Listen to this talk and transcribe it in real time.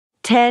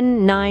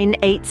10, 9,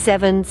 8,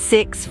 7,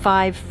 6,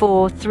 5,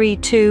 4, 3,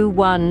 2,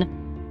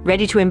 1.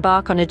 Ready to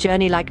embark on a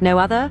journey like no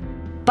other?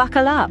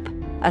 Buckle up!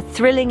 A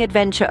thrilling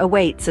adventure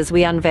awaits as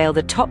we unveil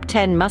the top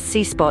 10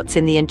 must-see spots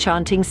in the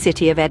enchanting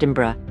city of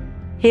Edinburgh.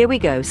 Here we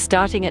go,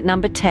 starting at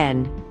number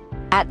 10.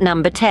 At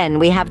number 10,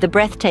 we have the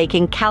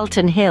breathtaking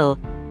Calton Hill,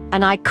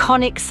 an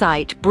iconic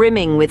site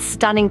brimming with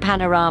stunning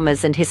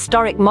panoramas and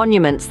historic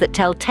monuments that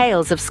tell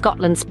tales of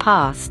Scotland's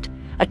past.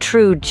 A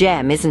true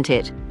gem, isn't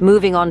it?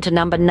 Moving on to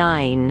number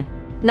 9.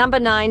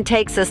 Number 9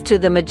 takes us to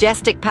the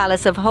majestic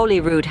Palace of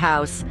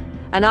Holyroodhouse.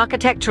 An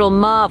architectural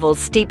marvel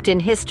steeped in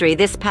history,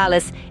 this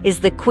palace is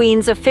the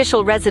Queen's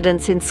official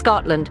residence in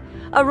Scotland.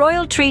 A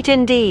royal treat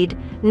indeed.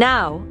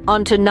 Now,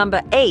 on to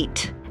number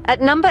 8. At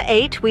number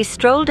 8, we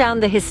stroll down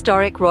the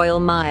historic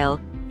Royal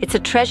Mile. It's a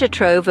treasure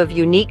trove of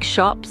unique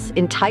shops,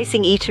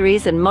 enticing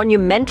eateries, and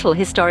monumental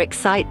historic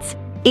sites,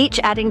 each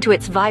adding to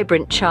its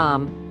vibrant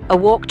charm. A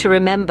walk to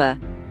remember.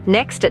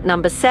 Next at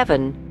number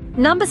 7.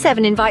 Number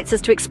 7 invites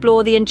us to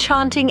explore the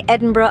enchanting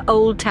Edinburgh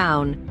Old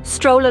Town.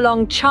 Stroll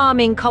along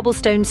charming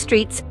cobblestone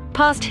streets,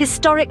 past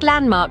historic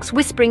landmarks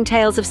whispering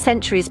tales of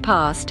centuries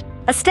past.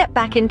 A step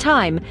back in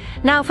time.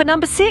 Now for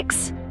number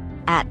 6.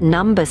 At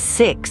number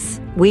 6,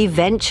 we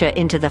venture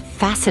into the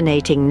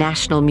fascinating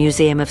National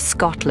Museum of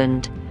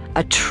Scotland.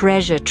 A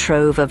treasure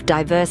trove of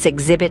diverse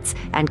exhibits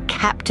and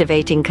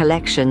captivating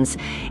collections.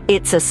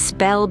 It's a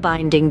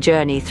spellbinding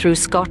journey through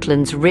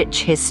Scotland's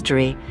rich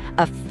history,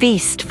 a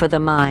feast for the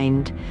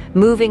mind.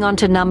 Moving on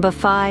to number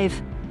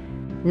 5.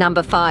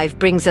 Number 5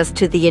 brings us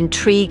to the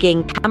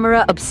intriguing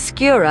Camera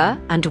Obscura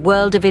and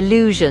World of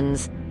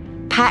Illusions.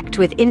 Packed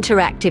with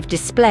interactive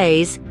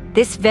displays,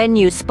 this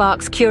venue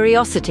sparks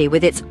curiosity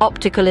with its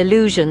optical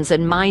illusions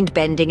and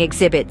mind-bending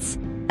exhibits.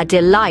 A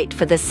delight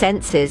for the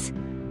senses.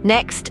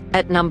 Next,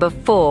 at number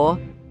 4.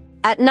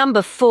 At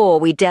number 4,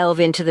 we delve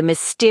into the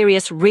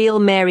mysterious real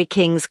Mary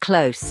King's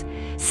Close.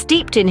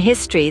 Steeped in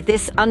history,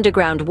 this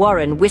underground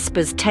warren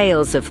whispers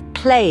tales of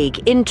plague,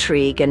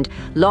 intrigue, and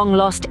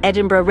long-lost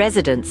Edinburgh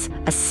residents,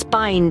 a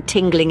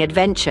spine-tingling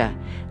adventure.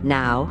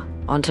 Now,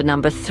 on to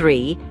number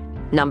 3.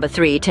 Number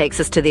 3 takes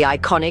us to the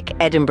iconic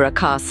Edinburgh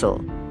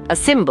Castle, a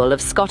symbol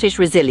of Scottish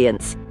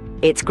resilience.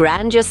 Its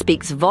grandeur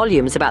speaks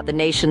volumes about the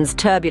nation's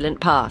turbulent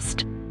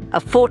past. A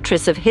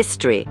fortress of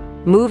history.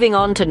 Moving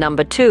on to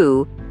number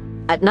 2.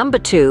 At number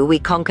 2, we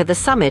conquer the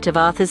summit of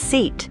Arthur's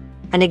Seat.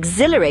 An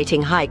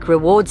exhilarating hike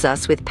rewards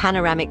us with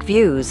panoramic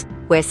views,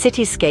 where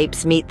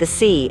cityscapes meet the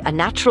sea, a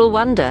natural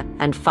wonder.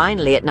 And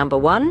finally at number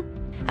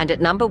 1? And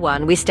at number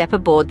 1, we step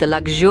aboard the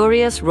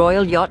luxurious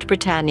Royal Yacht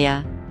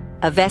Britannia.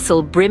 A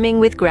vessel brimming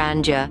with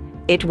grandeur,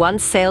 it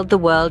once sailed the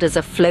world as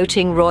a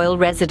floating royal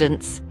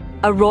residence.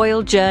 A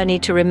royal journey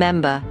to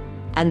remember.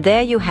 And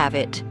there you have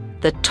it,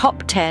 the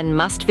top 10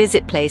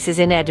 must-visit places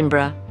in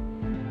Edinburgh.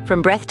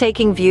 From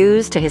breathtaking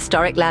views to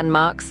historic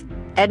landmarks,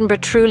 Edinburgh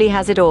truly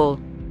has it all.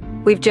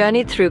 We've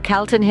journeyed through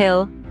Calton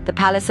Hill, the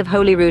Palace of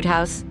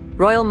Holyroodhouse,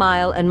 Royal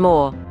Mile, and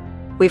more.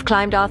 We've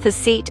climbed Arthur's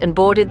Seat and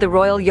boarded the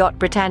Royal Yacht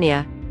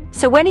Britannia.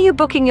 So when are you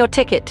booking your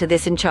ticket to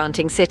this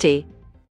enchanting city?